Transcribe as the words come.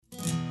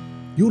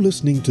You're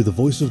listening to The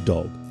Voice of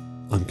Dog.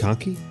 I'm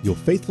Kaki, your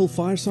faithful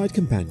fireside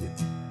companion,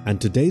 and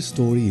today's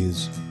story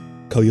is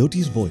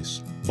Coyote's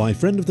Voice by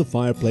friend of the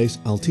fireplace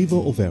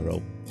Altivo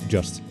Overo,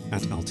 just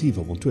at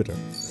Altivo on Twitter,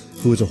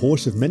 who is a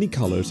horse of many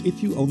colors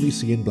if you only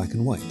see in black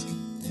and white.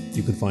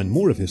 You can find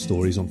more of his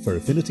stories on Fur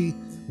Affinity,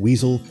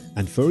 Weasel,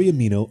 and Furry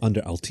Amino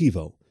under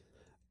Altivo,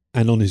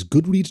 and on his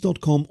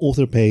Goodreads.com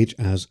author page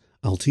as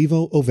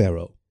Altivo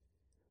Overo.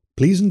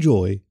 Please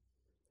enjoy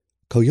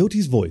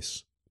Coyote's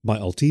Voice by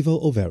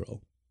Altivo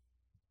Overo.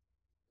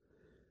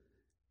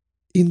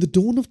 In the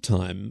dawn of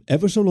time,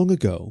 ever so long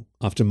ago,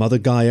 after Mother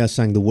Gaia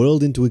sang the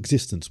world into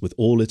existence with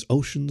all its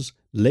oceans,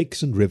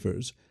 lakes and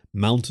rivers,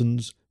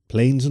 mountains,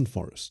 plains and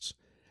forests,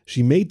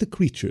 she made the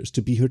creatures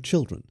to be her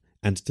children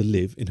and to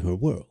live in her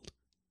world.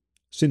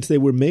 Since they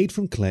were made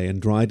from clay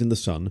and dried in the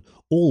sun,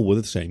 all were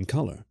the same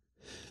color.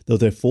 Though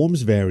their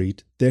forms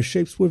varied, their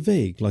shapes were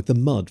vague like the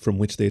mud from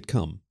which they had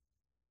come.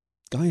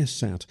 Gaia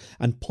sat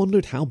and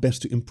pondered how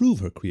best to improve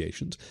her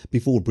creations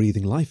before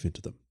breathing life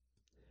into them.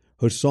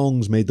 Her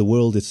songs made the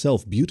world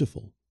itself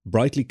beautiful,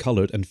 brightly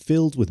colored and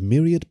filled with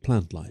myriad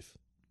plant life.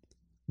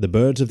 The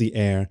birds of the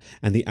air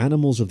and the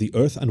animals of the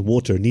earth and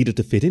water needed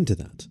to fit into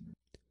that.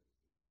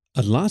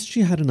 At last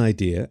she had an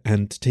idea,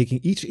 and taking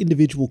each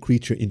individual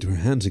creature into her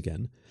hands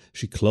again,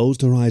 she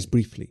closed her eyes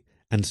briefly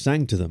and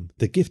sang to them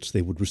the gifts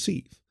they would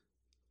receive.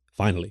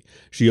 Finally,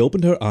 she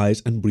opened her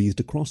eyes and breathed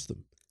across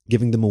them,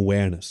 giving them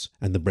awareness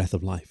and the breath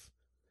of life.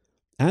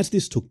 As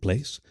this took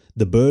place,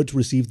 the birds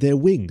received their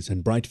wings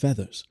and bright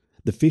feathers.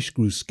 The fish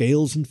grew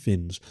scales and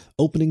fins,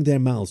 opening their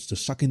mouths to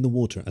suck in the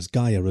water as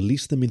Gaia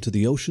released them into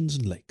the oceans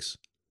and lakes.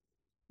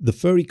 The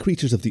furry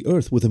creatures of the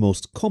earth were the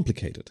most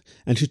complicated,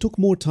 and she took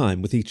more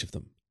time with each of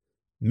them.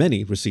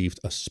 Many received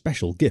a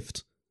special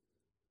gift.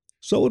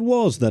 So it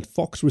was that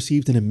Fox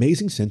received an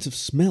amazing sense of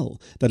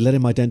smell that let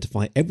him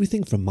identify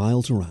everything for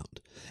miles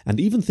around, and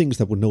even things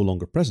that were no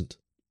longer present.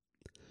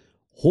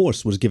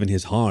 Horse was given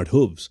his hard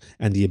hooves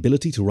and the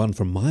ability to run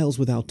for miles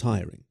without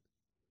tiring.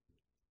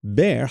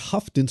 Bear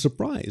huffed in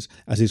surprise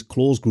as his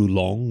claws grew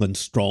long and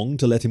strong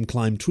to let him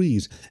climb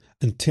trees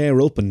and tear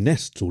open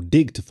nests or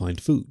dig to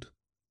find food.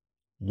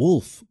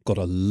 Wolf got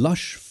a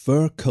lush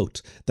fur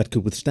coat that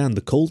could withstand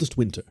the coldest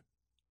winter.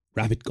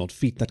 Rabbit got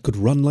feet that could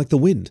run like the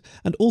wind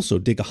and also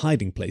dig a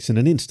hiding place in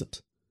an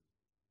instant.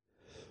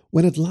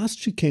 When at last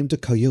she came to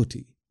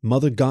Coyote,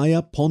 Mother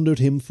Gaia pondered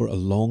him for a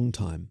long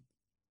time.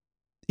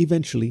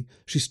 Eventually,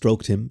 she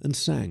stroked him and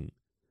sang.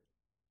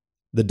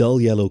 The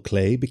dull yellow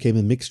clay became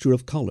a mixture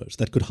of colors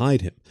that could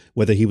hide him,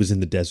 whether he was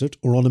in the desert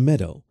or on a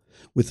meadow,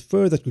 with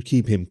fur that could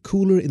keep him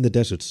cooler in the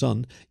desert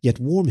sun, yet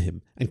warm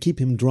him and keep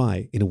him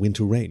dry in a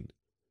winter rain.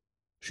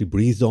 She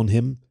breathed on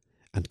him,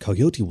 and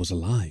Coyote was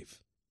alive.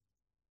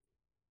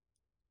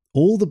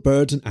 All the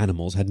birds and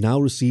animals had now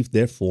received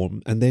their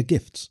form and their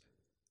gifts.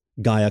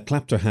 Gaia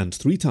clapped her hands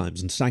 3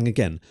 times and sang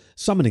again,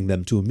 summoning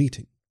them to a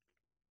meeting.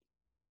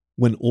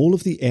 When all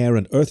of the air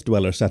and earth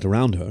dwellers sat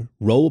around her,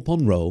 row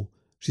upon row,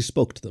 she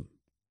spoke to them.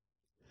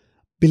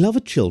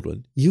 Beloved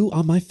children, you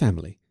are my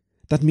family.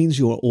 That means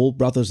you are all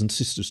brothers and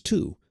sisters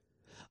too.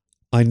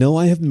 I know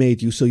I have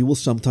made you so you will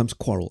sometimes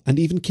quarrel and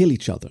even kill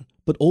each other,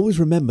 but always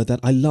remember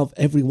that I love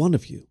every one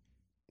of you.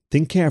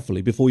 Think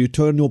carefully before you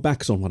turn your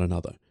backs on one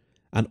another,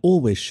 and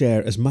always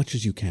share as much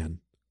as you can.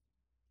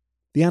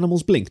 The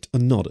animals blinked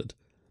and nodded.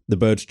 The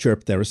birds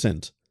chirped their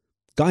assent.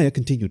 Gaia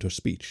continued her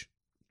speech.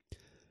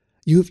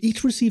 You have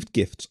each received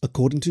gifts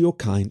according to your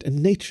kind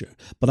and nature,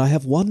 but I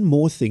have one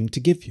more thing to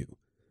give you.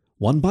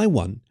 One by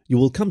one, you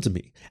will come to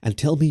me and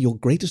tell me your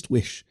greatest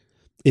wish.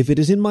 If it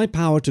is in my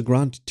power to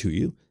grant it to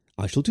you,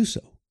 I shall do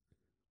so.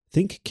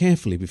 Think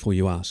carefully before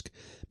you ask,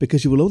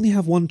 because you will only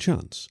have one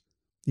chance.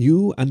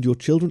 You and your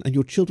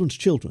children's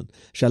children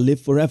shall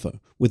live forever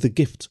with the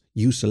gift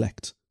you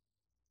select.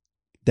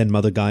 Then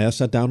Mother Gaia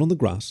sat down on the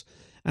grass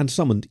and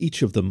summoned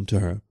each of them to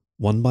her,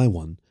 one by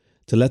one,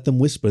 to let them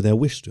whisper their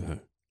wish to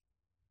her.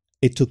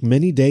 It took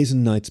many days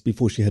and nights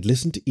before she had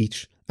listened to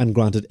each and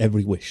granted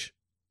every wish.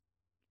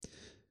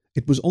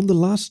 It was on the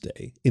last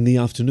day, in the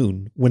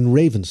afternoon, when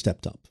Raven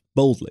stepped up,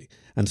 boldly,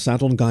 and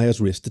sat on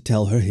Gaia's wrist to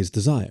tell her his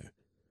desire.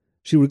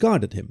 She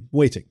regarded him,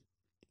 waiting.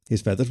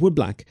 His feathers were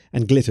black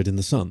and glittered in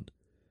the sun.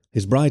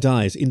 His bright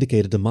eyes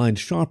indicated a mind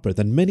sharper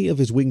than many of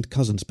his winged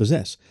cousins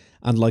possess,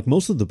 and like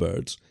most of the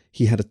birds,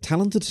 he had a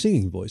talented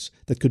singing voice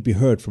that could be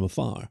heard from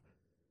afar.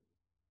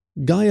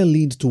 Gaia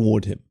leaned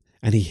toward him,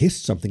 and he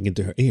hissed something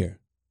into her ear.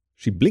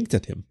 She blinked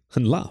at him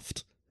and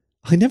laughed.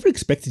 I never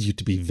expected you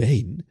to be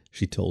vain,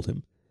 she told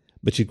him,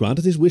 but she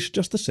granted his wish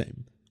just the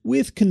same,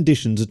 with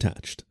conditions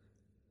attached.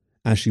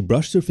 As she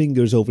brushed her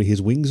fingers over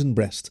his wings and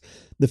breast,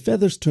 the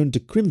feathers turned to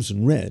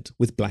crimson red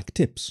with black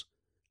tips.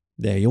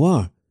 There you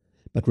are.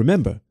 But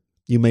remember,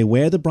 you may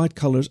wear the bright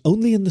colors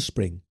only in the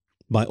spring.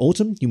 By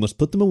autumn, you must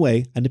put them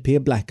away and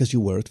appear black as you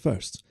were at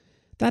first.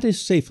 That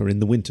is safer in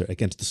the winter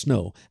against the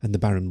snow and the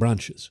barren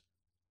branches.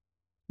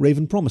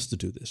 Raven promised to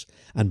do this,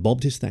 and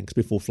bobbed his thanks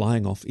before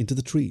flying off into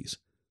the trees.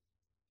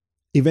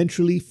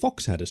 Eventually,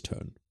 Fox had his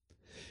turn.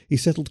 He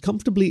settled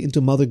comfortably into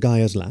Mother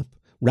Gaia's lap,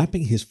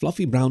 wrapping his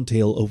fluffy brown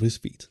tail over his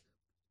feet.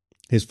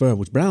 His fur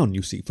was brown,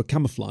 you see, for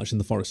camouflage in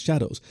the forest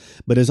shadows,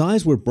 but his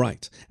eyes were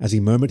bright as he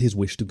murmured his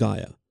wish to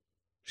Gaia.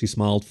 She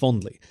smiled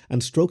fondly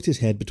and stroked his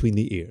head between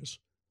the ears.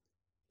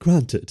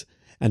 "Granted,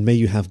 and may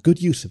you have good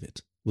use of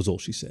it," was all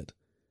she said.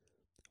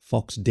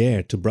 Fox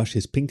dared to brush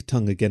his pink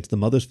tongue against the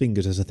mother's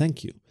fingers as a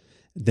thank you,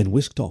 then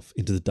whisked off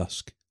into the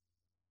dusk.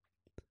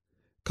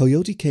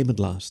 Coyote came at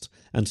last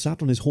and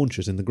sat on his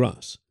haunches in the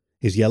grass,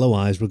 his yellow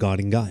eyes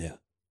regarding Gaia.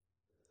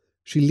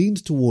 She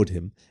leaned toward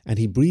him, and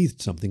he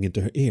breathed something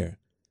into her ear.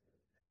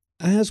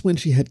 As when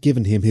she had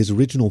given him his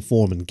original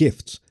form and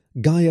gifts,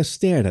 Gaia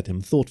stared at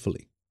him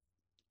thoughtfully.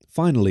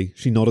 Finally,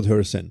 she nodded her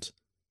assent.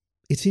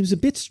 "It seems a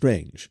bit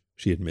strange,"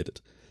 she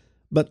admitted,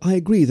 "but I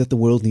agree that the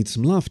world needs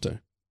some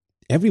laughter.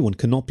 Everyone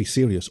cannot be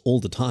serious all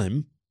the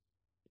time."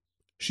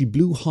 She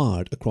blew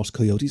hard across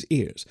Coyote's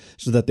ears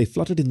so that they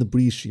fluttered in the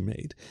breeze she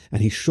made,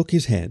 and he shook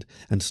his head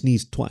and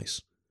sneezed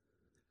twice.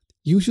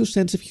 "Use your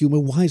sense of humor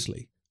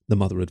wisely," the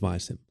mother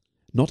advised him.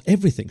 "Not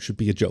everything should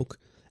be a joke,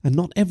 and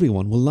not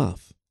everyone will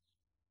laugh."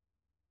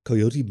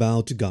 Coyote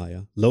bowed to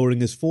Gaia, lowering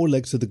his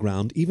forelegs to the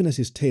ground even as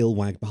his tail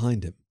wagged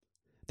behind him.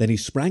 Then he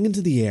sprang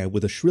into the air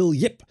with a shrill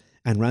yip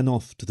and ran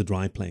off to the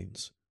dry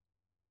plains.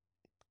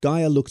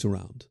 Gaia looked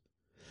around.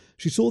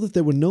 She saw that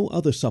there were no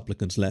other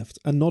supplicants left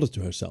and nodded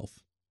to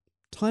herself.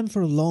 "Time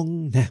for a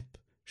long nap,"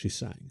 she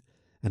sang,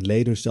 and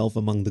laid herself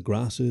among the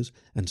grasses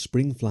and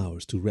spring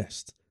flowers to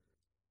rest.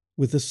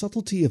 With the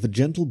subtlety of a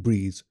gentle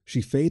breeze,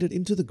 she faded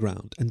into the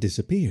ground and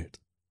disappeared.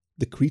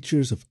 The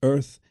creatures of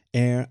earth,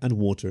 air, and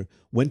water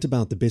went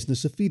about the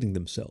business of feeding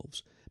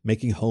themselves,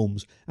 making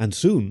homes, and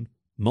soon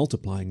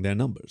multiplying their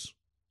numbers.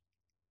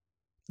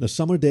 The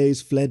summer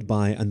days fled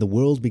by, and the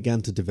world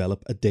began to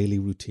develop a daily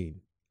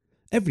routine.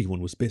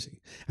 Everyone was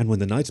busy, and when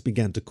the nights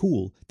began to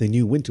cool, they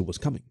knew winter was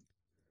coming.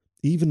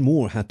 Even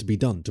more had to be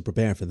done to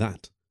prepare for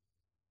that.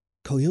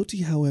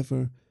 Coyote,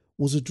 however,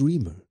 was a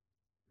dreamer.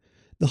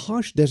 The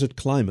harsh desert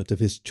climate of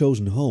his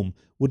chosen home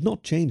would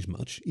not change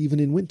much, even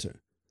in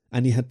winter,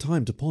 and he had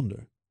time to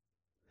ponder.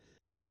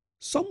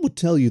 Some would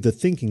tell you that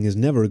thinking is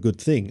never a good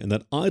thing and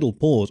that idle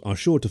paws are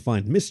sure to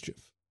find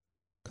mischief.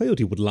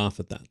 Coyote would laugh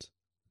at that.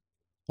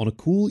 On a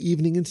cool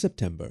evening in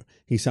September,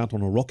 he sat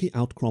on a rocky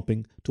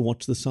outcropping to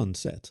watch the sun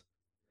set.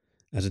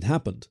 As it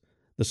happened,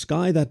 the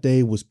sky that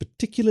day was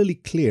particularly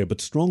clear,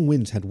 but strong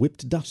winds had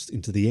whipped dust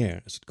into the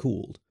air as it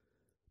cooled.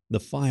 The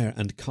fire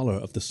and color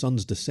of the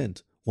sun's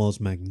descent was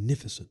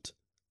magnificent.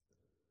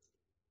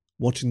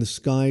 Watching the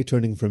sky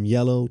turning from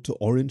yellow to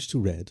orange to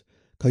red,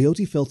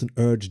 Coyote felt an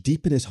urge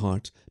deep in his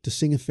heart to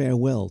sing a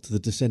farewell to the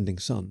descending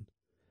sun.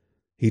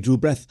 He drew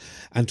breath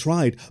and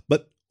tried,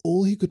 but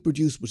all he could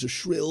produce was a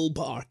shrill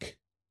bark.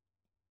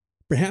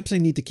 "Perhaps I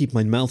need to keep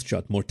my mouth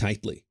shut more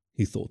tightly,"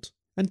 he thought,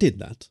 and did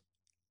that.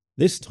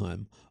 This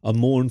time, a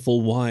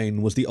mournful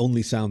whine was the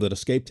only sound that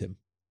escaped him.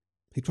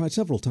 He tried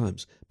several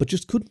times, but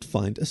just couldn't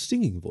find a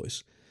singing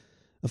voice.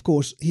 Of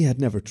course, he had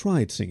never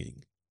tried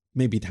singing.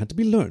 Maybe it had to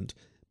be learned,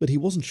 but he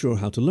wasn't sure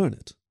how to learn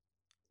it.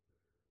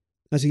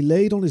 As he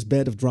laid on his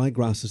bed of dry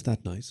grasses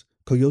that night,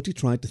 Coyote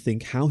tried to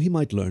think how he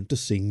might learn to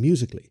sing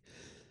musically.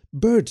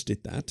 Birds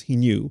did that, he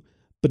knew,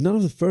 but none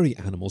of the furry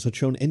animals had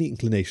shown any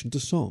inclination to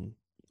song,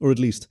 or at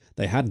least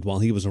they hadn't while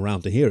he was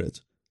around to hear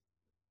it.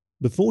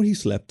 Before he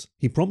slept,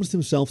 he promised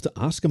himself to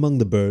ask among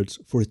the birds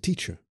for a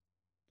teacher.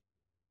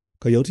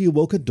 Coyote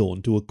awoke at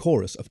dawn to a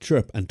chorus of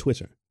chirp and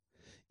twitter.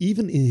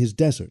 Even in his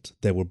desert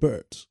there were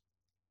birds.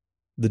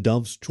 The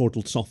doves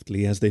chortled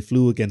softly as they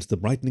flew against the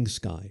brightening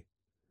sky.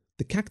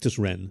 The cactus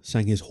wren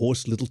sang his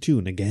hoarse little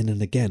tune again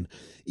and again,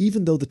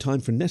 even though the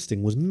time for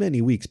nesting was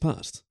many weeks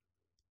past.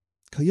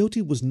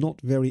 Coyote was not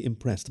very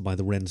impressed by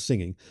the wren's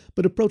singing,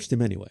 but approached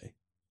him anyway.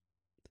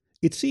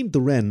 It seemed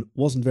the wren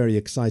wasn't very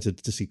excited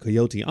to see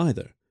Coyote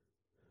either.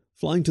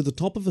 Flying to the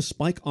top of a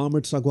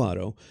spike-armored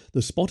saguaro,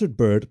 the spotted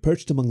bird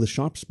perched among the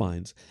sharp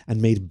spines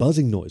and made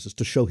buzzing noises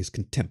to show his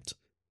contempt.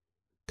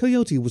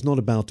 Coyote was not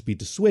about to be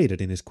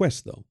dissuaded in his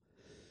quest, though.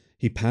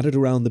 He padded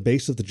around the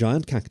base of the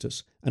giant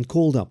cactus and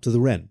called up to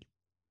the wren.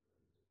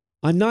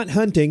 "I'm not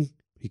hunting,"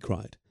 he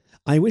cried.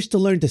 "I wish to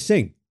learn to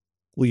sing.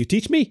 Will you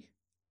teach me?"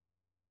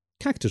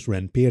 Cactus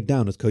Wren peered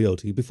down at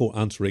Coyote before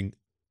answering.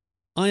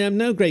 "I am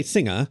no great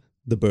singer,"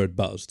 the bird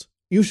buzzed.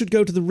 "You should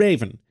go to the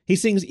raven. He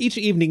sings each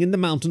evening in the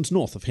mountains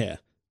north of here."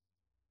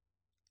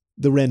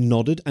 The wren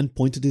nodded and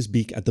pointed his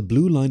beak at the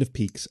blue line of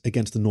peaks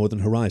against the northern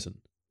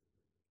horizon.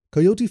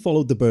 Coyote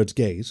followed the bird's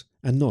gaze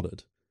and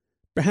nodded.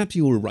 "Perhaps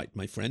you were right,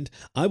 my friend.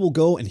 I will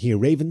go and hear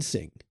ravens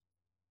sing."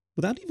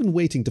 Without even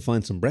waiting to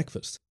find some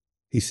breakfast,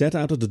 he set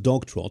out at a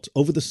dog trot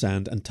over the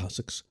sand and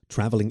tussocks,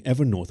 traveling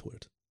ever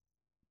northward.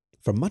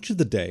 For much of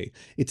the day,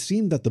 it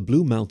seemed that the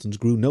blue mountains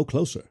grew no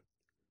closer.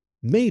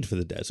 Made for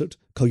the desert,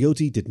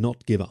 Coyote did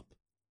not give up.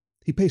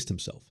 He paced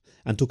himself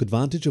and took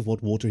advantage of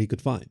what water he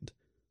could find.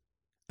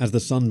 As the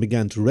sun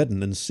began to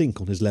redden and sink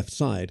on his left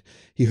side,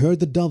 he heard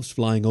the doves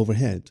flying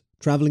overhead,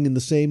 traveling in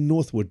the same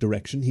northward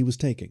direction he was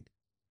taking.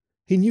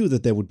 He knew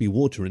that there would be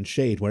water and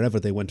shade wherever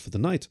they went for the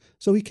night,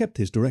 so he kept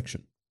his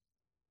direction.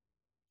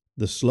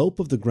 The slope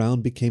of the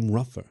ground became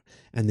rougher,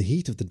 and the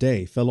heat of the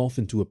day fell off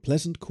into a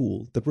pleasant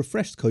cool that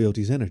refreshed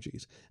Coyote's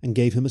energies and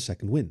gave him a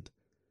second wind.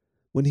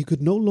 When he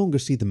could no longer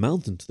see the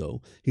mountains,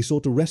 though, he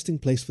sought a resting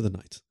place for the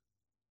night.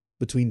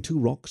 Between two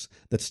rocks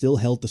that still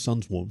held the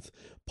sun's warmth,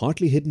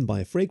 partly hidden by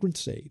a fragrant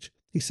sage,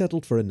 he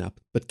settled for a nap,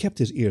 but kept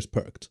his ears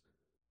perked.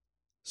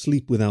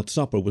 Sleep without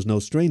supper was no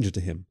stranger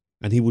to him,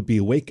 and he would be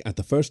awake at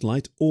the first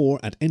light or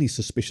at any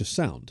suspicious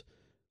sound.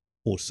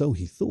 Or so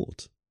he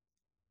thought.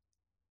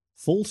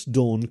 False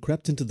dawn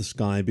crept into the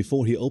sky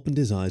before he opened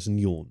his eyes and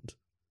yawned.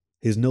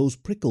 His nose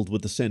prickled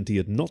with the scent he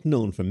had not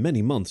known for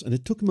many months, and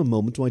it took him a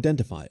moment to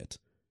identify it.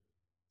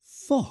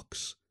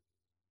 Fox!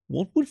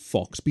 What would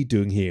Fox be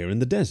doing here in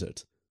the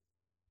desert?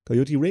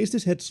 Coyote raised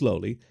his head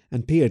slowly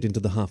and peered into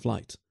the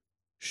half-light.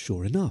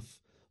 Sure enough,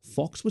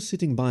 Fox was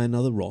sitting by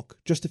another rock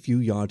just a few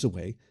yards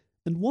away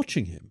and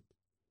watching him.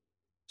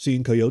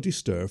 Seeing Coyote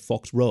stir,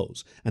 Fox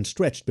rose and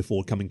stretched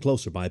before coming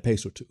closer by a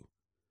pace or two.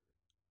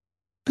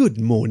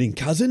 "Good morning,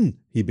 cousin,"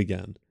 he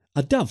began.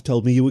 "A dove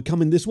told me you were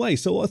coming this way,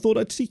 so I thought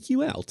I'd seek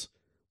you out.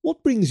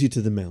 What brings you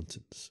to the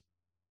mountains?"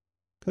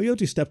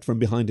 Coyote stepped from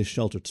behind his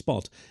sheltered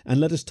spot and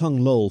let his tongue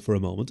loll for a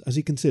moment as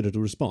he considered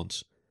a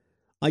response.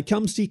 "I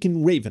come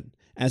seeking Raven,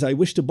 as I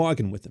wish to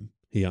bargain with him,"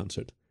 he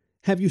answered.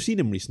 "Have you seen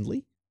him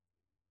recently?"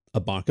 A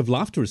bark of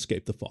laughter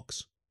escaped the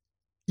fox.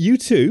 "You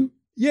too?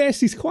 Yes,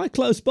 he's quite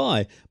close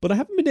by, but I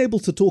haven't been able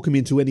to talk him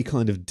into any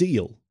kind of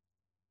deal."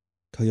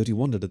 Coyote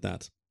wondered at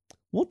that.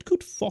 What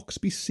could Fox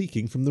be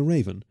seeking from the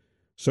raven?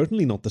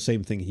 Certainly not the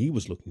same thing he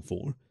was looking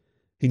for.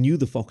 He knew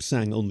the fox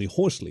sang only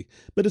hoarsely,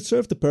 but it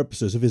served the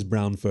purposes of his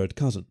brown-furred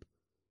cousin.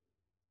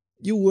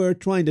 "You were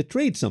trying to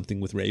trade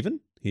something with Raven?"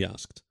 he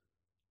asked.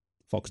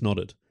 Fox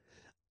nodded.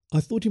 "I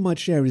thought you might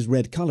share his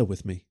red color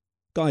with me.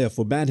 Gaia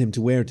forbade him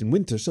to wear it in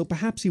winter, so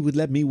perhaps he would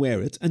let me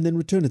wear it and then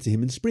return it to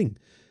him in spring.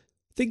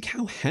 Think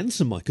how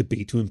handsome I could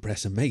be to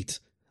impress a mate.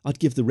 I'd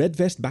give the red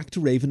vest back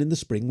to Raven in the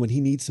spring when he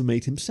needs to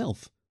mate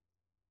himself."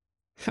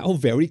 "How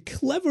very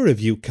clever of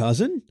you,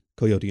 cousin,"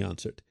 Coyote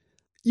answered.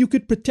 "You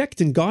could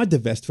protect and guard the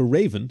vest for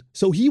Raven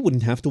so he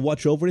wouldn't have to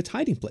watch over its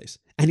hiding place,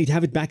 and he'd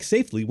have it back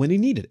safely when he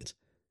needed it.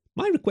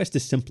 My request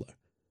is simpler.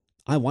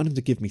 I want him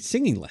to give me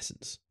singing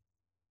lessons."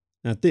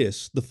 At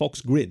this, the fox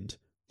grinned.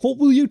 "What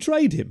will you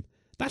trade him?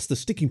 That's the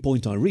sticking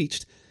point I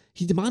reached.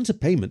 He demands a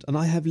payment, and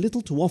I have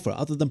little to offer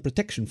other than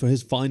protection for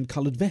his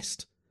fine-colored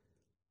vest."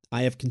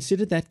 "I have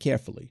considered that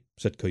carefully,"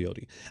 said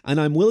Coyote, "and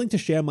I'm willing to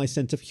share my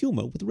sense of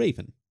humor with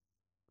Raven."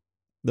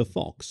 The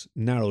fox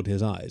narrowed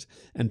his eyes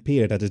and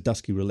peered at his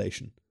dusky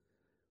relation.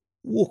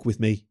 "Walk with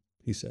me,"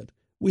 he said.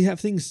 "We have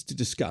things to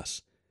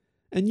discuss.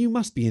 And you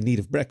must be in need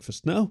of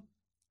breakfast, no?"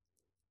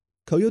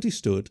 Coyote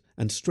stood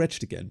and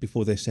stretched again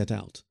before they set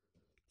out.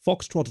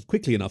 Fox trotted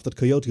quickly enough that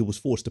Coyote was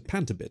forced to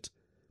pant a bit.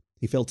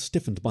 He felt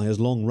stiffened by his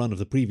long run of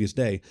the previous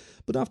day,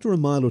 but after a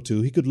mile or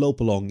two he could lope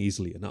along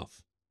easily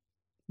enough.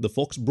 The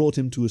fox brought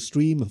him to a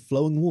stream of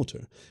flowing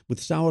water, with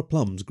sour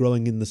plums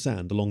growing in the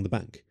sand along the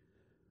bank.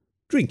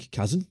 "Drink,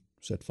 cousin,"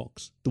 said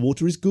Fox. "The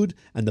water is good,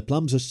 and the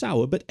plums are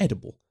sour but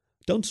edible.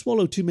 Don't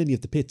swallow too many of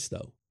the pits,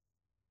 though."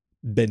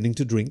 Bending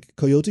to drink,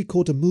 Coyote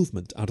caught a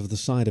movement out of the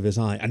side of his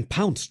eye and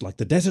pounced like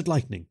the desert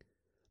lightning.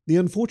 The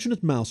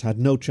unfortunate mouse had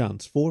no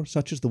chance, for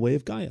such is the way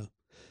of Gaia.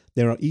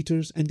 There are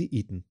eaters and the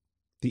eaten.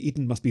 The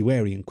eaten must be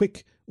wary and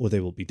quick, or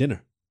there will be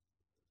dinner.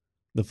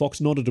 The fox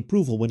nodded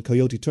approval when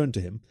Coyote turned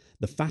to him,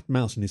 the fat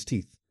mouse in his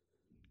teeth.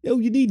 "Oh,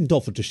 you needn't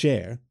offer to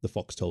share," the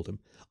fox told him.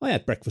 "I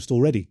had breakfast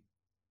already."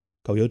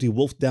 Coyote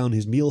wolfed down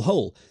his meal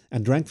whole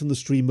and drank from the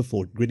stream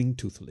before grinning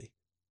toothily.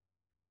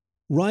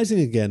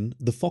 Rising again,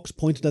 the fox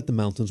pointed at the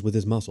mountains with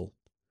his muzzle.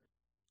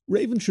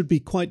 "Raven should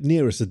be quite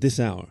near us at this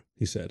hour,"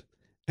 he said.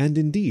 And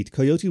indeed,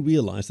 Coyote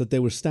realized that they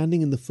were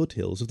standing in the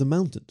foothills of the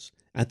mountains,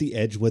 at the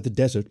edge where the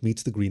desert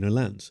meets the greener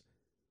lands.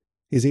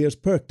 His ears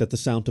perked at the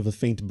sound of a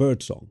faint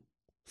bird song.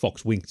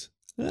 Fox winked.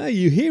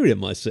 "You hear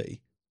him, I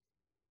see."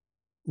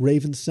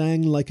 Raven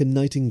sang like a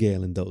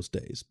nightingale in those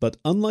days, but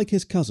unlike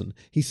his cousin,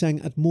 he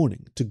sang at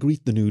morning to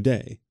greet the new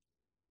day.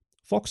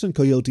 Fox and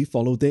Coyote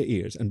followed their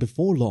ears, and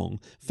before long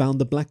found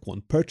the black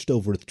one perched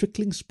over a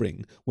trickling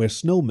spring where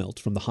snow melt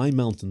from the high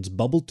mountains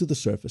bubbled to the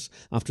surface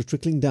after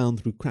trickling down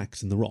through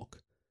cracks in the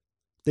rock.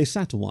 They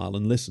sat a while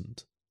and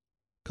listened.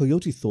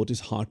 Coyote thought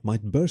his heart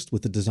might burst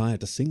with the desire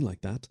to sing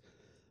like that.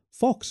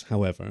 Fox,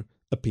 however,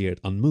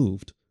 appeared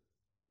unmoved.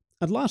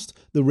 At last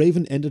the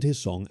raven ended his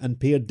song and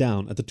peered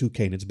down at the two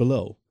canids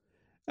below.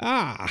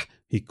 "Ah,"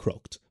 he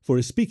croaked, for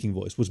his speaking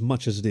voice was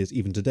much as it is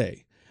even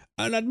today.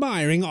 "An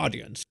admiring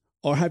audience.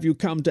 Or have you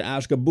come to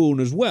ask a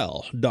boon as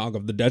well, dog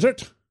of the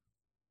desert?"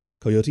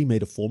 Coyote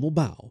made a formal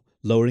bow,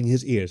 lowering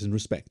his ears in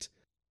respect.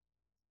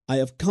 "I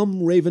have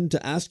come, Raven,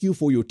 to ask you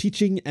for your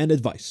teaching and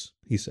advice,"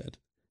 he said.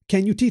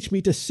 "Can you teach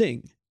me to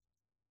sing?"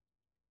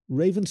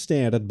 Raven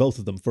stared at both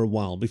of them for a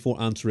while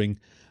before answering,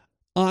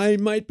 "I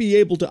might be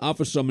able to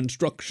offer some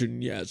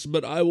instruction, yes,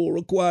 but I will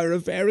require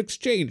a fair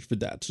exchange for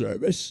that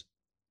service."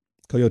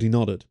 Coyote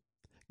nodded.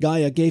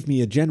 "Gaia gave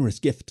me a generous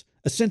gift,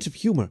 a sense of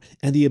humor,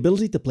 and the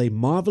ability to play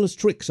marvelous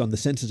tricks on the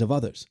senses of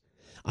others.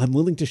 I'm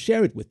willing to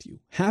share it with you,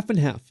 half and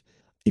half.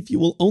 If you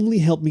will only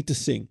help me to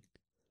sing.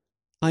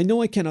 I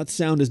know I cannot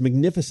sound as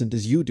magnificent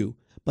as you do,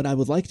 but I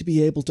would like to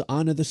be able to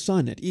honor the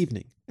sun at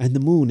evening and the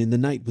moon in the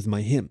night with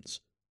my hymns."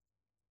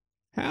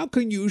 "How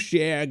can you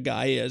share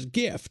Gaia's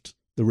gift?"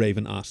 the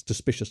raven asked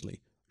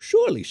suspiciously.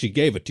 "Surely she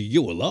gave it to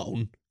you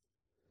alone."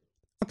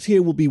 "Fox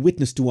here will be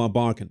witness to our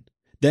bargain.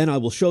 Then I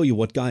will show you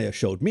what Gaia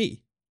showed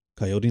me."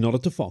 Coyote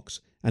nodded to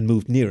Fox and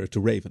moved nearer to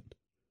Raven.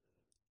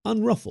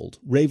 Unruffled,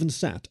 Raven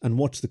sat and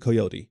watched the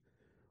coyote.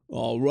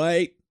 "All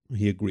right,"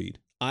 he agreed.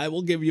 "I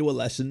will give you a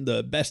lesson,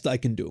 the best I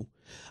can do.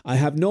 I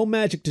have no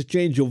magic to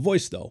change your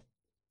voice, though.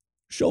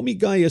 Show me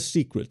Gaia's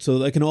secret so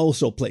that I can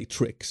also play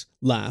tricks,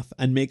 laugh,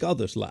 and make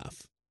others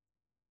laugh."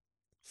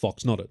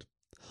 Fox nodded.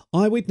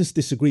 "I witness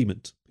this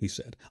agreement," he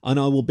said, "and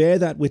I will bear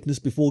that witness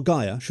before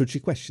Gaia should she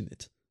question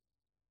it."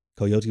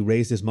 Coyote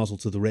raised his muzzle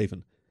to the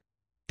raven.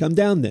 "Come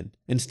down, then,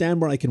 and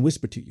stand where I can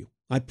whisper to you.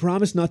 I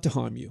promise not to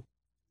harm you.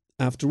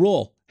 After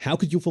all, how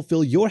could you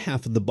fulfill your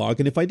half of the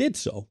bargain if I did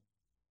so?"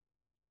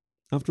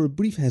 After a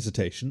brief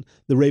hesitation,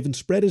 the raven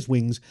spread his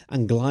wings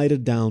and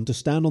glided down to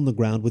stand on the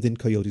ground within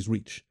Coyote's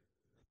reach.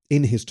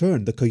 In his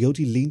turn, the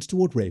coyote leaned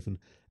toward Raven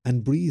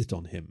and breathed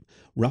on him,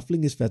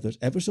 ruffling his feathers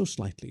ever so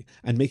slightly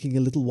and making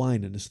a little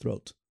whine in his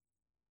throat.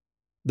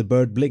 The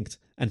bird blinked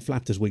and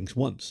flapped his wings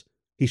once.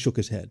 He shook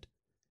his head.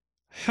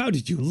 "How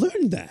did you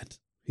learn that?"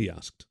 he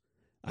asked.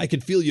 "I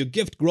can feel your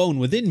gift growing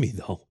within me,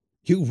 though.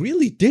 You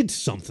really did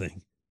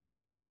something."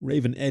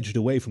 Raven edged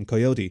away from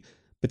Coyote,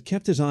 but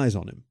kept his eyes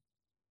on him.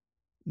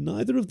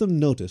 Neither of them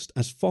noticed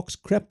as Fox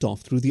crept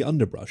off through the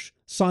underbrush,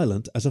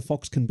 silent as a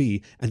fox can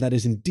be, and that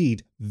is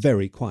indeed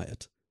very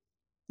quiet.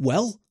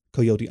 "Well?"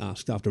 Coyote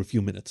asked after a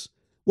few minutes.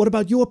 "What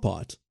about your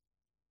part?"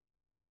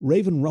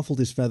 Raven ruffled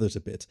his feathers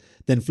a bit,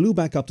 then flew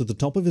back up to the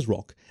top of his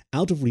rock,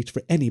 out of reach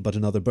for any but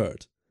another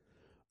bird.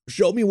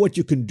 "Show me what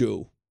you can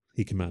do,"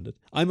 he commanded.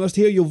 "I must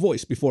hear your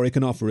voice before I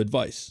can offer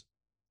advice."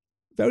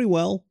 "Very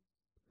well."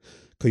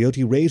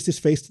 Coyote raised his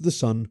face to the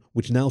sun,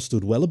 which now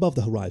stood well above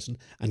the horizon,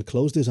 and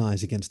closed his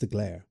eyes against the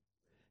glare.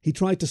 He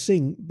tried to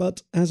sing,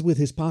 but, as with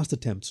his past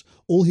attempts,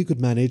 all he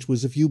could manage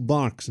was a few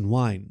barks and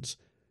whines.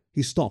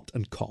 He stopped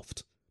and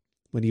coughed.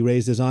 When he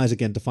raised his eyes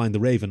again to find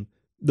the raven,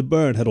 the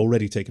bird had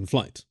already taken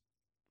flight.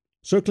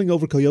 Circling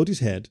over Coyote's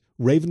head,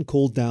 Raven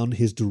called down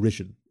his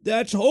derision.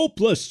 "That's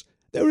hopeless!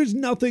 There is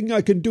nothing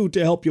I can do to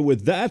help you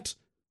with that!"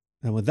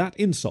 And with that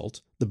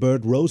insult, the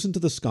bird rose into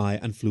the sky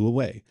and flew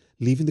away,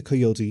 leaving the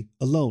coyote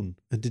alone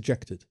and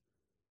dejected.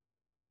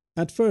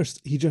 At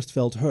first, he just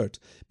felt hurt,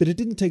 but it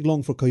didn't take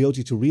long for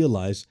Coyote to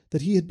realize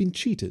that he had been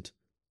cheated.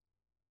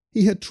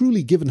 He had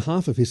truly given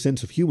half of his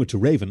sense of humor to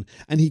Raven,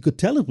 and he could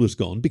tell it was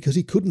gone because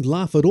he couldn't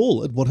laugh at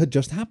all at what had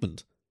just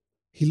happened.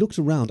 He looked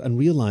around and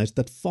realized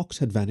that Fox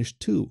had vanished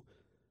too.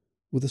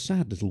 With a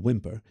sad little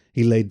whimper,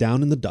 he lay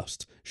down in the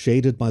dust,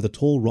 shaded by the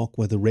tall rock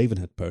where the raven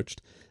had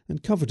perched,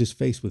 and covered his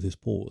face with his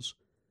paws.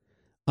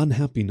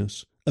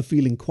 Unhappiness, a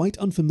feeling quite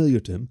unfamiliar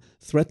to him,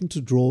 threatened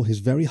to draw his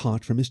very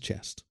heart from his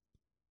chest.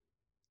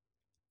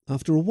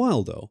 After a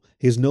while, though,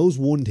 his nose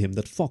warned him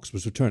that Fox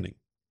was returning.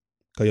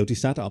 Coyote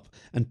sat up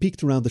and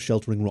peeked around the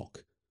sheltering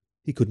rock.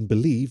 He couldn't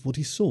believe what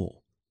he saw.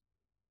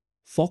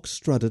 Fox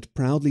strutted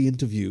proudly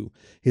into view,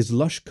 his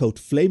lush coat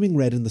flaming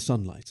red in the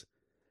sunlight.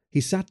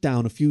 He sat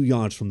down a few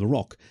yards from the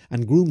rock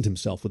and groomed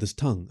himself with his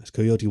tongue as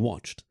Coyote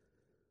watched.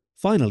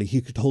 Finally,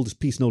 he could hold his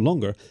peace no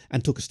longer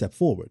and took a step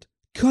forward.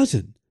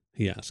 "Cousin,"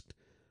 he asked,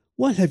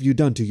 "what have you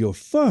done to your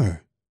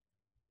fur?"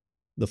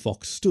 The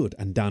fox stood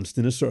and danced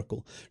in a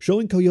circle,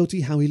 showing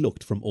Coyote how he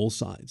looked from all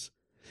sides.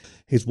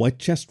 His white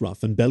chest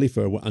ruff and belly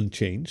fur were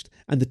unchanged,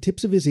 and the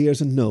tips of his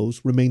ears and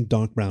nose remained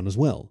dark brown as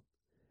well.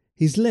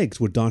 His legs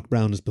were dark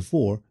brown as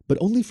before, but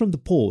only from the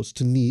paws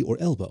to knee or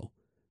elbow.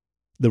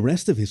 The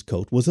rest of his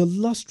coat was a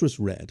lustrous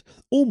red,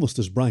 almost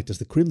as bright as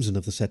the crimson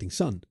of the setting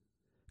sun.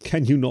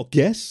 "Can you not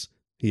guess?"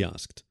 he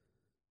asked.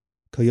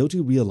 Coyote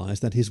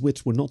realized that his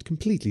wits were not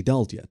completely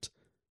dulled yet.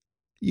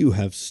 "You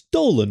have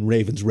stolen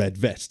Raven's red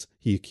vest,"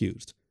 he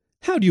accused.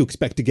 "How do you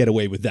expect to get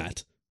away with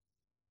that?"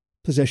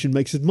 "Possession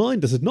makes it mine,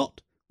 does it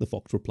not?" the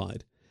fox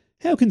replied.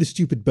 "How can the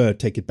stupid bird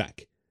take it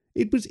back?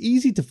 It was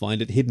easy to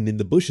find it hidden in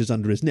the bushes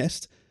under his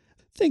nest.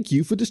 Thank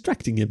you for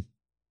distracting him."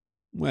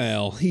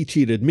 "Well, he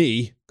cheated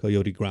me,"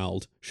 Coyote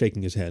growled,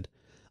 shaking his head.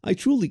 "I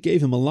truly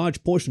gave him a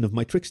large portion of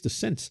my trickster's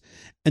sense,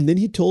 and then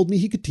he told me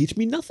he could teach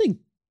me nothing."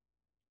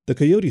 The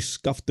coyote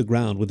scuffed the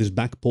ground with his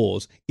back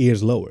paws,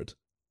 ears lowered.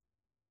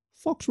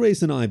 Fox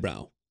raised an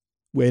eyebrow.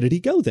 "Where did he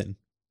go, then?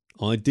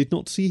 I did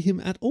not see him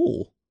at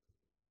all."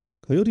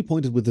 Coyote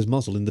pointed with his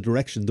muzzle in the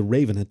direction the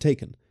raven had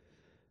taken.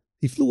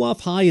 "He flew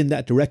off high in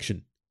that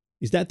direction.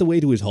 Is that the way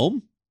to his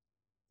home?"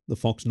 The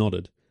fox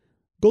nodded.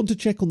 "Gone to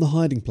check on the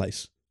hiding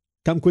place.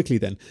 Come quickly,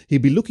 then.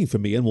 He'll be looking for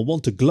me and will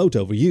want to gloat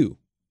over you."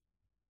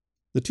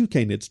 The two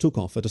canids took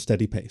off at a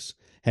steady pace,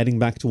 heading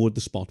back toward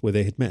the spot where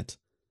they had met.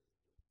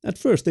 At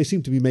first they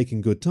seemed to be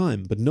making good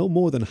time, but no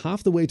more than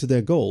half the way to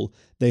their goal,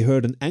 they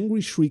heard an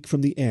angry shriek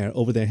from the air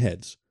over their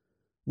heads.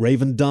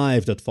 Raven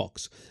dived at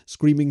Fox,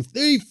 screaming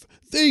 "Thief!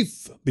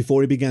 Thief!"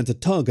 before he began to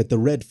tug at the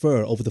red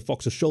fur over the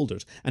fox's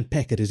shoulders and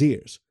peck at his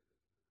ears.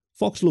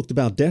 Fox looked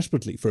about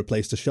desperately for a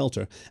place to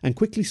shelter and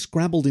quickly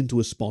scrabbled into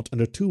a spot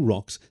under two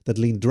rocks that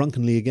leaned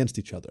drunkenly against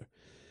each other.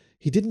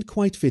 He didn't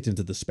quite fit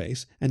into the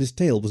space, and his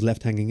tail was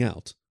left hanging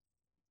out.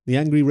 The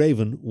angry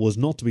raven was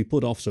not to be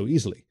put off so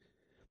easily.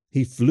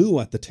 He flew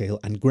at the tail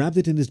and grabbed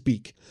it in his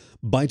beak,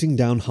 biting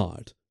down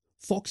hard.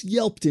 Fox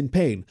yelped in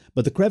pain,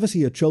 but the crevice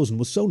he had chosen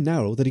was so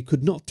narrow that he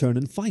could not turn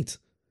and fight.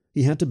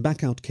 He had to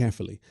back out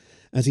carefully.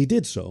 As he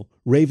did so,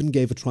 Raven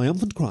gave a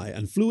triumphant cry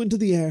and flew into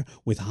the air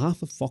with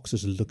half of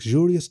Fox's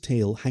luxurious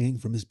tail hanging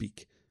from his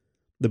beak.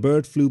 The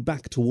bird flew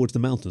back towards the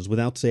mountains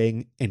without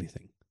saying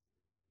anything.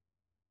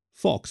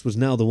 Fox was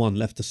now the one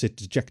left to sit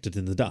dejected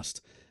in the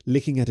dust,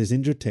 licking at his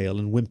injured tail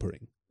and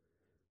whimpering.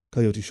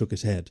 Coyote shook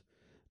his head.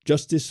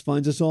 "Justice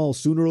finds us all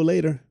sooner or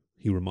later,"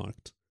 he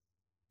remarked.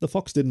 The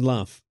fox didn't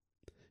laugh.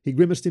 He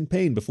grimaced in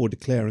pain before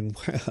declaring,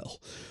 "Well,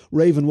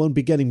 Raven won't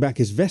be getting back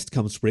his vest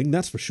come spring,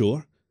 that's for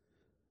sure.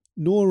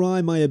 Nor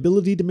I my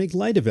ability to make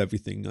light of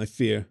everything, I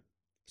fear.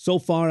 So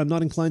far I'm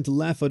not inclined to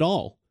laugh at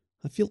all.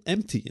 I feel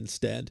empty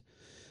instead.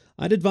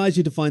 I'd advise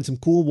you to find some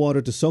cool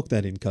water to soak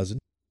that in, cousin.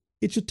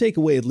 It should take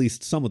away at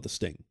least some of the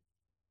sting."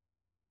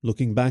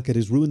 Looking back at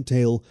his ruined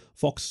tail,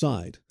 Fox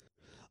sighed.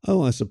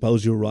 "Oh, I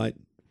suppose you're right.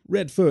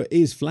 Red fur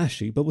is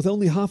flashy, but with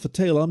only half a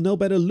tail I'm no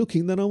better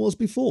looking than I was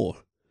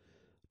before.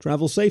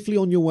 Travel safely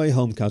on your way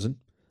home, cousin.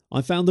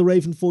 I found the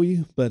raven for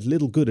you, but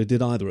little good it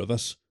did either of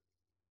us."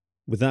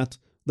 With that,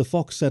 the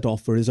fox set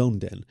off for his own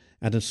den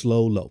at a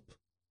slow lope.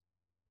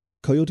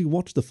 Coyote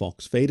watched the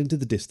fox fade into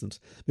the distance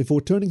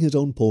before turning his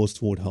own paws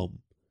toward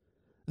home.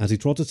 As he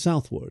trotted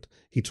southward,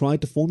 he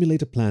tried to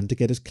formulate a plan to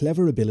get his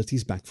clever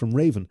abilities back from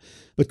Raven,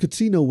 but could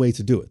see no way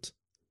to do it.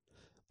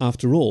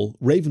 After all,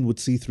 Raven would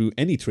see through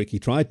any trick he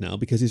tried now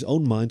because his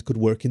own mind could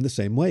work in the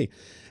same way,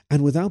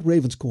 and without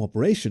Raven's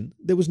cooperation,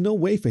 there was no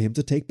way for him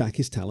to take back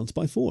his talents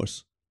by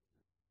force.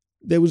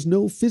 There was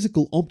no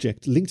physical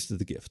object linked to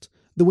the gift,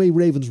 the way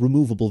Raven's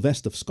removable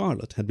vest of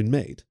scarlet had been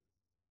made.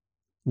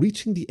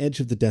 Reaching the edge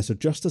of the desert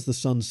just as the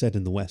sun set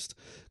in the west,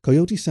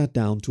 Coyote sat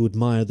down to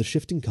admire the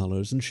shifting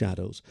colors and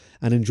shadows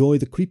and enjoy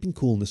the creeping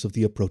coolness of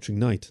the approaching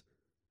night.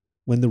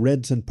 When the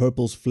reds and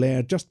purples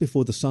flared just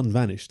before the sun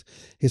vanished,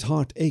 his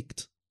heart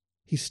ached.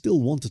 He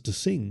still wanted to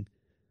sing.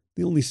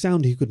 The only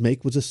sound he could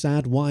make was a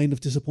sad whine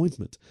of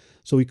disappointment,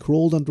 so he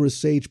crawled under a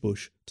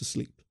sagebush to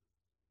sleep.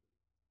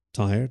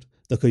 Tired,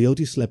 the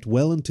coyote slept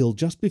well until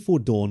just before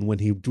dawn when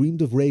he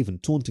dreamed of Raven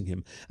taunting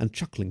him and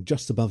chuckling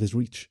just above his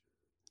reach.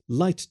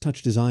 Light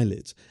touched his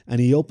eyelids, and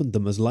he opened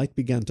them as light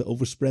began to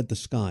overspread the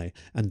sky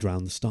and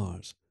drown the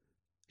stars.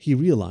 He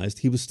realized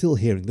he was still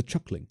hearing the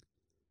chuckling.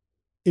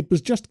 It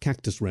was just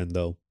Cactus Wren,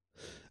 though.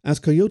 As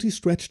Coyote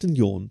stretched and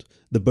yawned,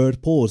 the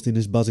bird paused in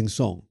his buzzing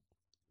song.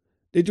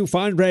 "Did you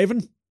find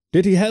Raven?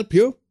 Did he help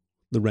you?"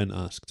 the wren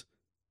asked.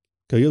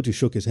 Coyote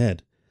shook his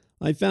head.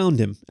 "I found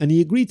him, and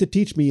he agreed to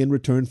teach me in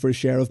return for a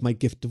share of my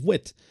gift of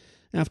wit.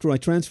 After I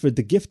transferred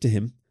the gift to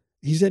him,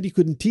 he said he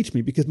couldn't teach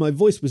me because my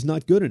voice was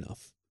not good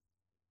enough."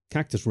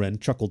 Cactus Wren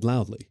chuckled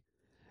loudly.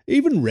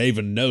 "Even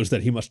Raven knows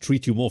that he must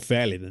treat you more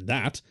fairly than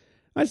that.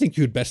 I think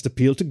you'd best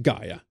appeal to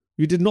Gaia.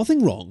 You did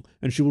nothing wrong,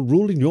 and she will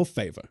rule in your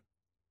favor."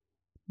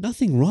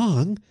 "Nothing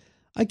wrong?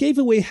 I gave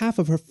away half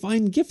of her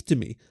fine gift to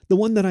me, the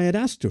one that I had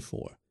asked her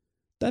for.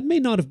 That may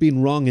not have been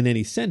wrong in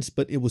any sense,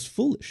 but it was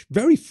foolish,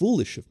 very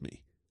foolish of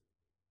me."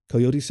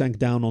 Coyote sank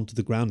down onto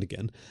the ground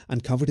again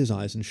and covered his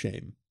eyes in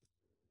shame.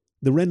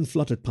 The wren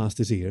fluttered past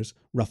his ears,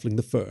 ruffling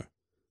the fur.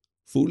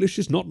 "Foolish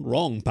is not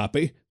wrong,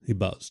 Pappy," he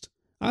buzzed.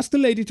 "Ask the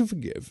lady to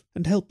forgive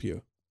and help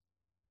you."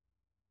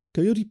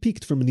 Coyote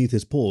peeked from beneath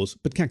his paws,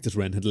 but Cactus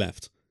Wren had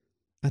left.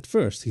 At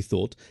first, he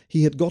thought,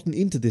 he had gotten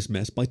into this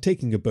mess by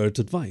taking a bird's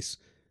advice,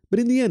 but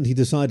in the end he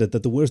decided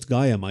that the worst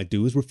Gaia might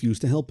do is refuse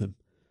to help him.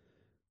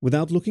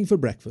 Without looking for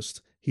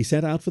breakfast, he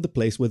set out for the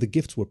place where the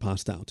gifts were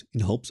passed out,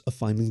 in hopes of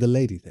finding the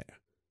lady there.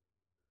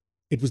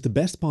 It was the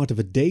best part of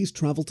a day's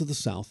travel to the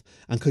south,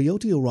 and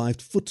Coyote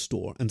arrived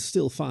footsore and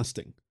still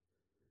fasting.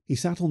 He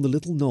sat on the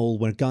little knoll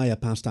where Gaia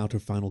passed out her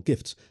final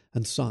gifts,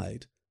 and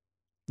sighed.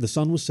 The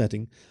sun was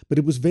setting, but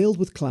it was veiled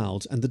with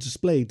clouds, and the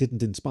display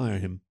didn't inspire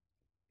him.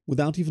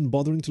 Without even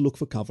bothering to look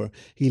for cover,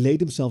 he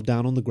laid himself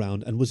down on the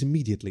ground and was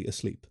immediately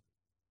asleep.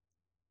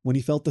 When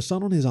he felt the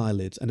sun on his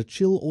eyelids and a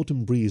chill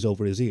autumn breeze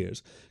over his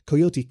ears,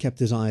 Coyote kept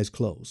his eyes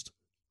closed.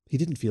 He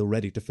didn't feel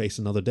ready to face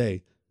another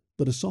day,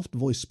 but a soft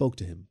voice spoke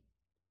to him.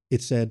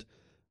 It said,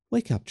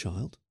 "Wake up,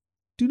 child.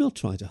 Do not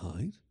try to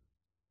hide."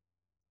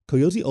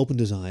 Coyote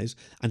opened his eyes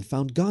and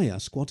found Gaia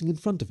squatting in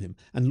front of him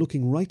and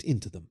looking right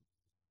into them.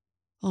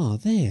 "Ah,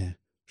 there,"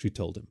 she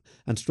told him,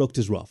 and stroked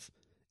his ruff.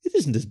 "It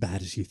isn't as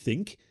bad as you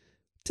think.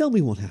 Tell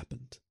me what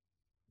happened."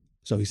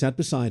 So he sat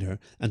beside her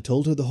and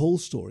told her the whole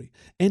story,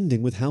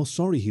 ending with how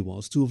sorry he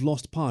was to have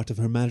lost part of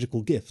her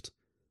magical gift.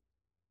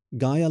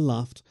 Gaia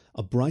laughed,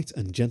 a bright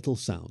and gentle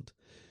sound.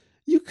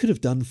 "You could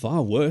have done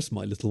far worse,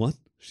 my little one,"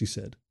 she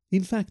said.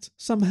 "In fact,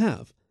 some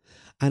have,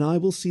 and I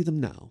will see them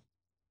now.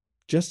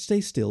 Just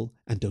stay still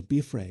and don't be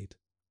afraid."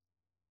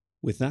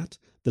 With that,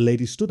 the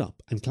lady stood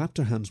up and clapped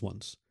her hands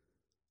once.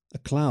 A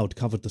cloud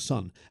covered the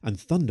sun, and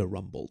thunder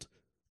rumbled.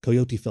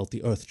 Coyote felt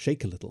the earth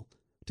shake a little.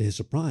 To his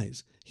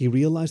surprise, he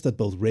realized that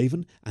both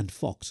Raven and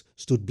Fox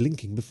stood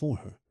blinking before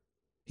her.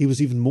 He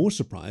was even more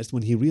surprised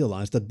when he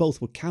realized that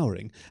both were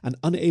cowering and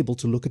unable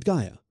to look at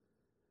Gaia.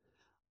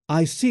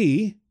 "I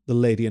see," the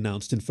lady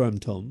announced in firm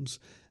tones,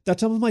 "that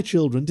some of my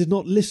children did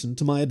not listen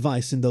to my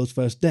advice in those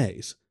first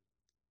days."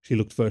 She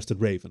looked first at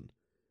Raven.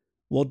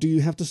 "What do you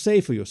have to say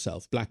for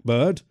yourself,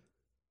 Blackbird?"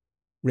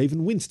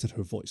 Raven winced at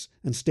her voice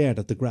and stared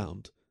at the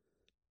ground.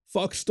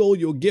 "Fox stole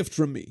your gift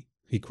from me,"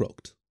 he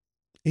croaked.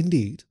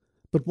 "Indeed,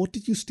 but what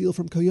did you steal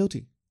from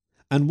Coyote?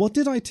 And what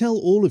did I tell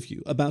all of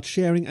you about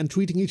sharing and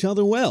treating each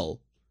other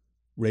well?"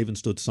 Raven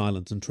stood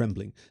silent and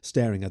trembling,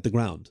 staring at the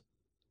ground.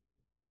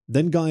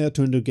 Then Gaia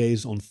turned her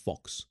gaze on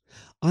Fox.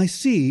 "I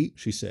see,"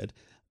 she said,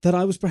 "that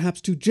I was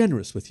perhaps too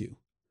generous with you.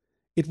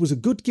 It was a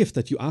good gift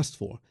that you asked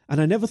for,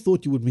 and I never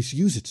thought you would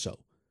misuse it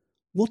so.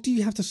 What do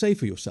you have to say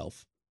for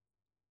yourself?"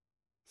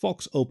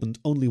 Fox opened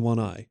only one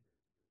eye.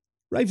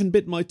 "Raven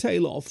bit my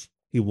tail off,"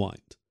 he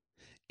whined.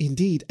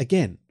 "Indeed,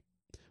 again.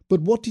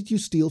 But what did you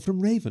steal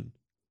from Raven?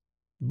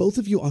 Both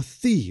of you are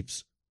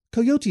thieves.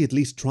 Coyote at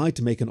least tried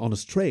to make an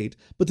honest trade,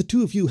 but the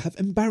two of you have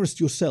embarrassed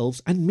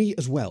yourselves and me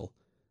as well.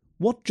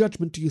 What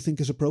judgment do you think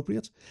is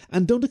appropriate?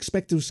 And don't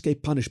expect to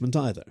escape punishment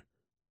either."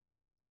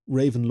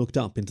 Raven looked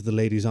up into the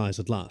lady's eyes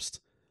at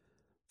last.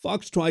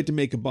 "Fox tried to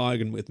make a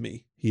bargain with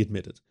me," he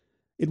admitted.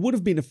 "It would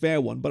have been a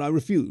fair one, but I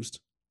refused.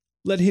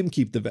 Let him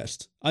keep the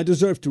vest. I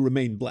deserve to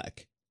remain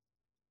black."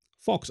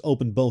 Fox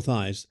opened both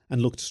eyes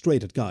and looked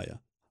straight at Gaia.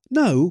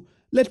 "No,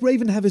 let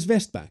Raven have his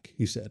vest back,"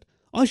 he said.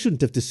 "I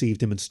shouldn't have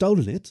deceived him and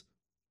stolen it."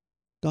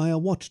 Gaia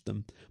watched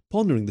them,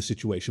 pondering the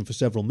situation for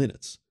several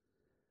minutes.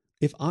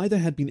 If either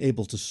had been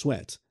able to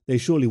sweat, they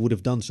surely would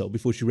have done so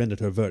before she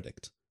rendered her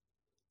verdict.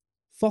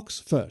 "Fox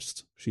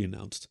first," she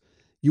announced.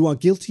 "You are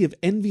guilty of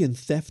envy and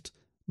theft,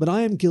 but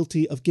I am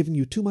guilty of giving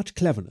you too much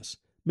cleverness,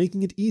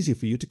 making it easy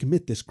for you to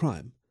commit this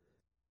crime.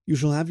 You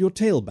shall have your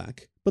tail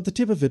back, but the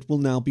tip of it will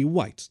now be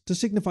white, to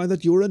signify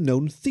that you are a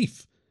known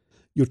thief.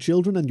 Your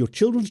children and your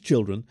children's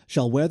children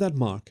shall wear that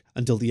mark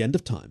until the end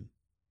of time."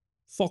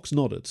 Fox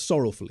nodded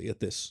sorrowfully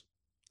at this.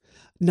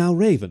 "Now,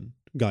 Raven,"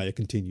 Gaia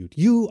continued,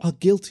 "you are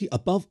guilty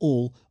above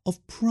all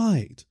of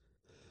pride.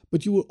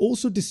 But you were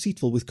also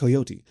deceitful with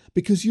Coyote,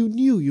 because you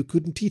knew you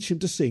couldn't teach him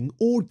to sing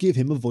or give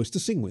him a voice to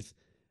sing with.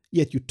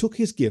 Yet you took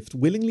his gift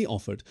willingly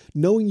offered,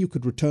 knowing you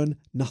could return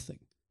nothing.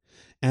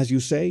 As you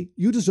say,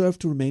 you deserve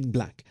to remain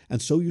black,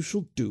 and so you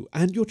shall do,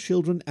 and your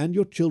children and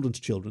your children's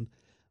children.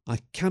 I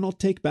cannot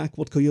take back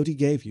what Coyote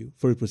gave you,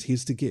 for it was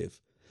his to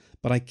give.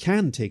 But I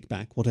can take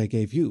back what I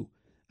gave you,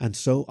 and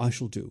so I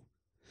shall do.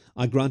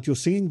 I grant your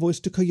singing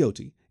voice to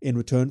Coyote in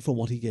return for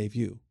what he gave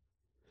you.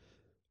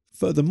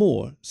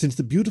 Furthermore, since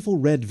the beautiful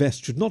red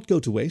vest should not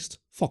go to waste,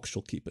 Fox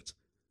shall keep it.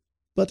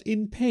 But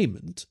in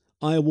payment,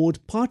 I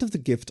award part of the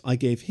gift I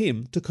gave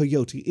him to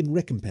Coyote in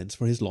recompense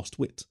for his lost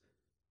wit."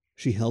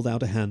 She held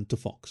out a hand to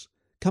Fox.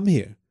 "Come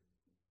here."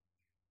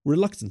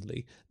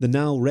 Reluctantly, the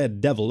now red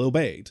devil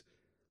obeyed.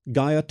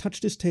 Gaia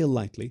touched his tail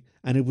lightly,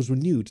 and it was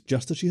renewed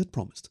just as she had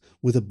promised,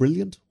 with a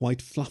brilliant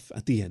white fluff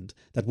at the end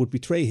that would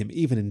betray him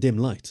even in dim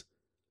light.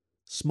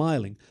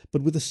 Smiling,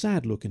 but with a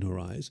sad look in her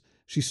eyes,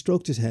 she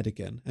stroked his head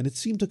again, and it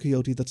seemed to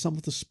Coyote that some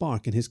of the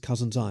spark in his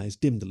cousin's eyes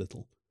dimmed a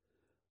little.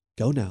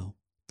 "Go now,"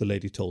 the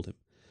lady told him.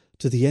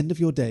 "To the end of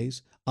your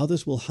days,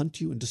 others will hunt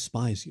you and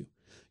despise you.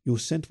 Your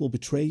scent will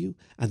betray you,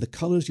 and the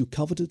colors you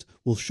coveted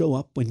will show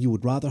up when you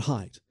would rather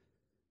hide.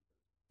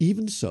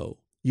 Even so,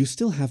 you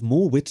still have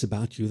more wits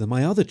about you than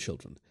my other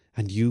children,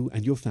 and you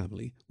and your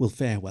family will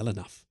fare well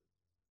enough."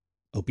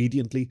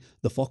 Obediently,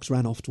 the fox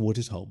ran off toward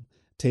his home,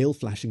 tail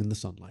flashing in the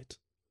sunlight.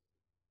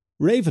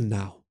 "Raven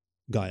now,"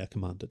 Gaia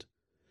commanded.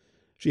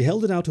 She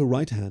held it out her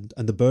right hand,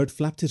 and the bird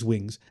flapped his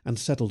wings and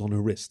settled on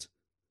her wrist.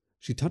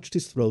 She touched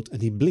his throat,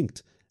 and he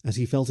blinked as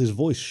he felt his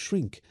voice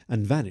shrink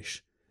and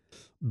vanish.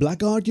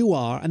 "Blackguard you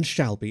are and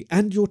shall be,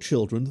 and your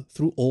children,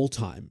 through all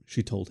time,"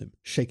 she told him,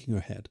 shaking her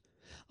head.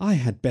 "I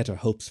had better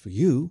hopes for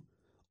you.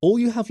 All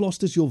you have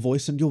lost is your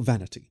voice and your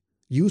vanity.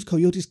 Use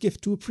Coyote's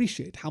gift to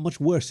appreciate how much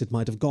worse it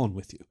might have gone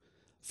with you.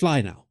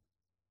 Fly now."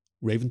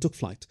 Raven took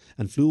flight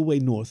and flew away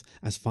north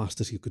as fast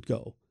as he could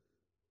go.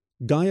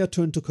 Gaia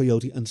turned to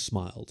Coyote and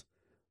smiled.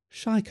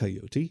 "Shy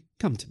Coyote,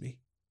 come to me."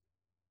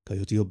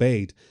 Coyote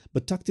obeyed,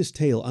 but tucked his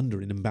tail under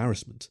in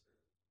embarrassment.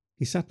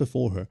 He sat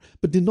before her,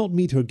 but did not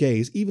meet her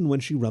gaze even when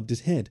she rubbed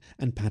his head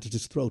and patted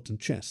his throat and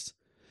chest.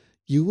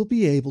 "You will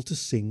be able to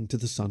sing to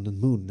the sun and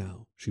moon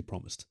now," she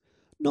promised.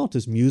 "Not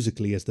as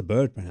musically as the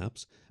bird,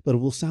 perhaps, but it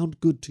will sound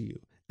good to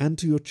you and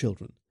to your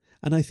children,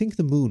 and I think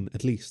the moon,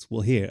 at least,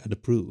 will hear and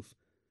approve.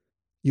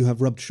 You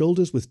have rubbed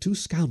shoulders with two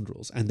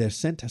scoundrels, and their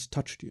scent has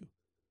touched you.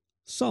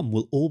 Some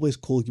will always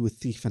call you a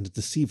thief and a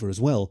deceiver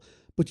as well,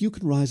 but you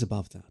can rise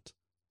above that.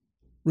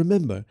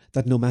 Remember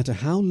that no matter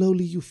how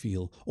lowly you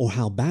feel or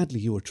how badly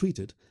you are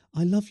treated,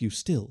 I love you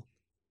still.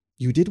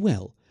 You did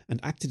well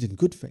and acted in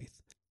good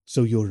faith,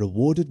 so you are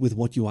rewarded with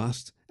what you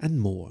asked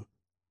and more.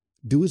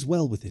 Do as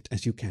well with it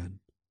as you can."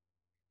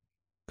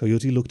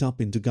 Coyote looked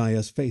up into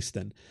Gaia's face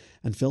then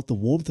and felt the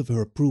warmth of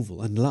her approval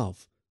and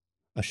love.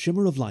 A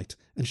shimmer of light,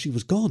 and she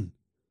was gone.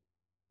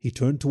 He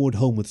turned toward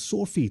home with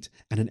sore feet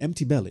and an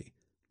empty belly,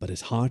 but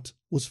his heart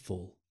was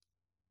full.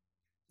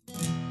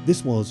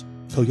 This was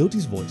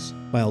Coyote's Voice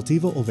by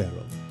Altivo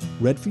Overo,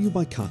 read for you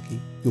by Kaki,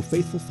 your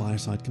faithful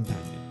fireside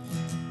companion.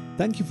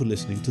 Thank you for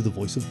listening to The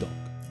Voice of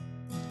Dog.